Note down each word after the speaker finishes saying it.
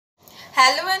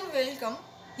Hello and welcome,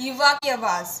 Yuva Ki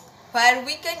Awaaz, where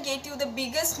we can get you the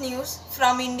biggest news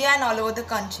from India and all over the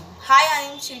country. Hi,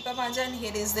 I am Shilpa Panja and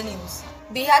here is the news.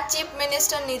 Bihar Chief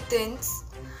Minister Nitish,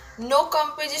 no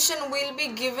compensation will be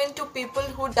given to people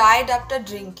who died after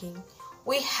drinking.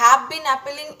 We have been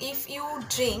appealing if you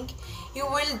drink, you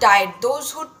will die. Those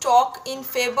who talk in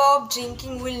favor of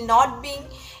drinking will not be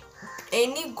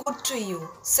any good to you,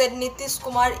 said Nitish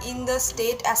Kumar in the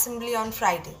State Assembly on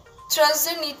Friday.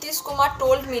 Thursday, Nitish Kumar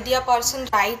told media person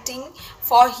writing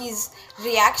for his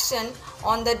reaction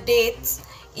on the deaths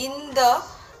in the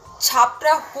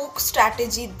Chhapra Hooch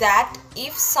strategy that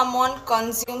if someone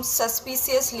consumes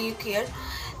suspicious liquor,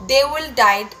 they will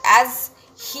die, as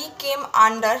he came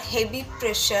under heavy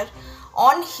pressure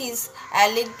on his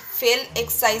alleged failed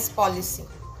excise policy.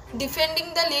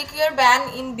 Defending the liquor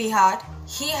ban in Bihar,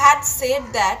 he had said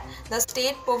that the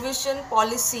state prohibition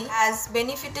policy has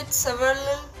benefited several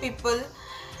people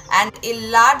and a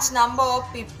large number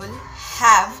of people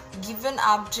have given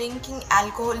up drinking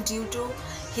alcohol due to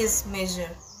his measure.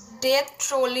 Death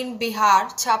toll in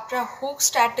Bihar Chhapra Hooch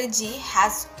strategy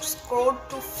has soared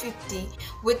to 50,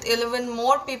 with 11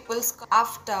 more people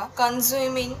after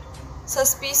consuming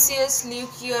suspicious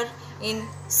liquor in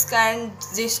Skarn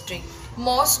district.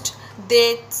 Most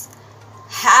deaths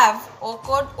have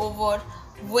occurred over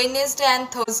Wednesday and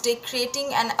Thursday,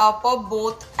 creating an uproar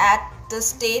both at the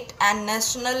state and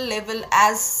national level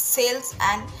as sales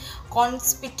and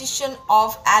consumption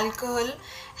of alcohol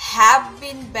have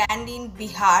been banned in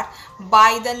Bihar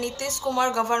by the Nitish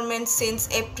Kumar government since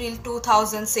April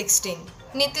 2016.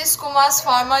 Nitish Kumar's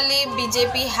formerly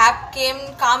BJP have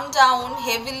come down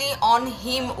heavily on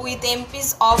him, with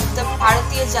MPs of the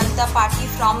Bharatiya Janata Party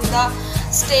from the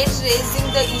state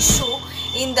raising the issue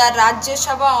in the Rajya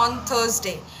Sabha on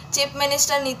Thursday. Chief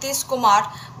Minister Nitish Kumar,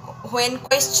 when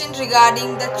questioned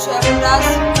regarding the Chhapra's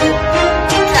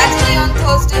tragedy on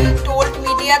Thursday, told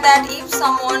media that if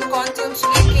someone consumes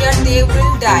liquor, they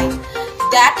will die.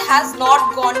 That has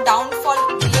not gone down for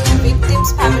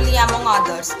victims' family, among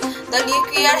others. The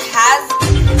liquor has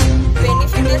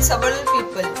benefited several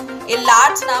people. A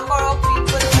large number of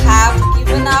people have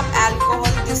given up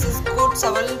alcohol. This is good.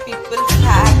 Several people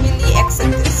happily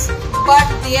accept this. But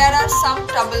there are some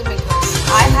troublemakers.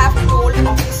 I have told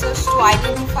officers to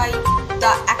identify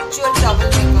the actual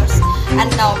troublemakers and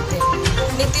nerve them,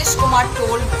 Nitish Kumar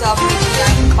told the media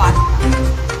in Patna.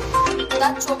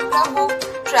 The Chhapra Hooch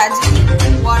tragedy,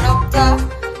 one of the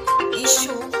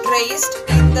issues raised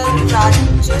in the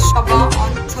Rajya Sabha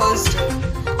on Thursday,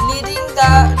 leading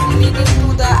to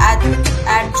the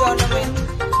adjournment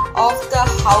of the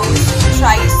House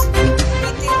thrice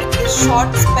within a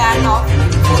short span of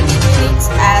 40 minutes,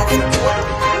 as both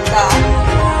the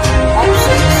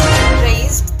options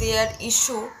raised their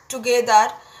issue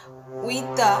together with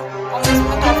the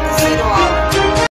commencement of the zero